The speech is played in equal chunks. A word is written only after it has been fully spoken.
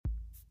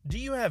Do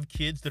you have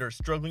kids that are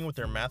struggling with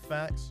their math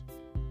facts?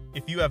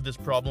 If you have this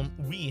problem,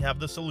 we have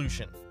the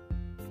solution.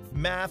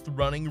 Math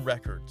Running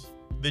Records,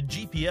 the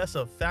GPS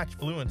of fact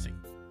fluency.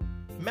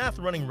 Math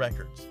Running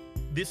Records.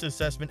 This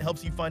assessment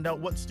helps you find out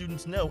what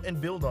students know and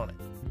build on it.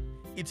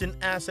 It's an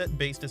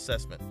asset-based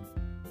assessment.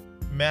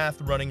 Math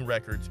Running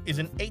Records is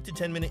an 8 to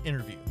 10 minute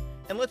interview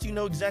and lets you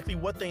know exactly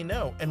what they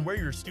know and where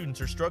your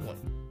students are struggling.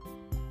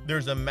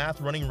 There's a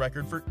math running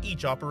record for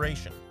each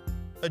operation: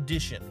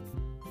 addition,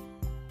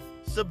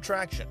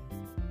 subtraction,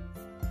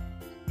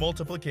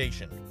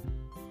 multiplication,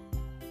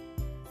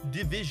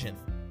 division.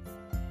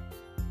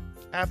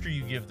 After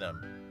you give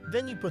them,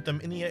 then you put them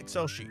in the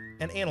Excel sheet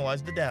and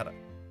analyze the data.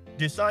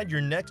 Decide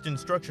your next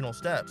instructional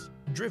steps,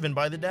 driven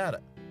by the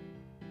data.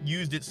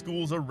 Used at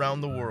schools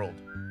around the world.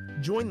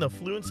 Join the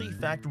Fluency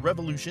Fact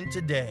Revolution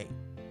today.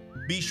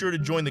 Be sure to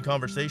join the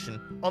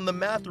conversation on the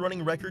Math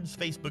Running Records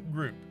Facebook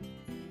group.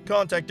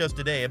 Contact us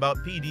today about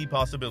PD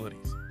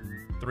possibilities.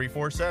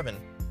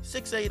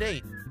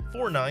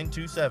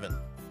 347-688-4927.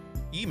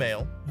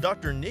 Email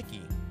Dr.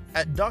 Nikki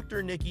at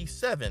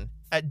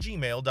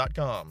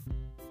drnikki7@gmail.com.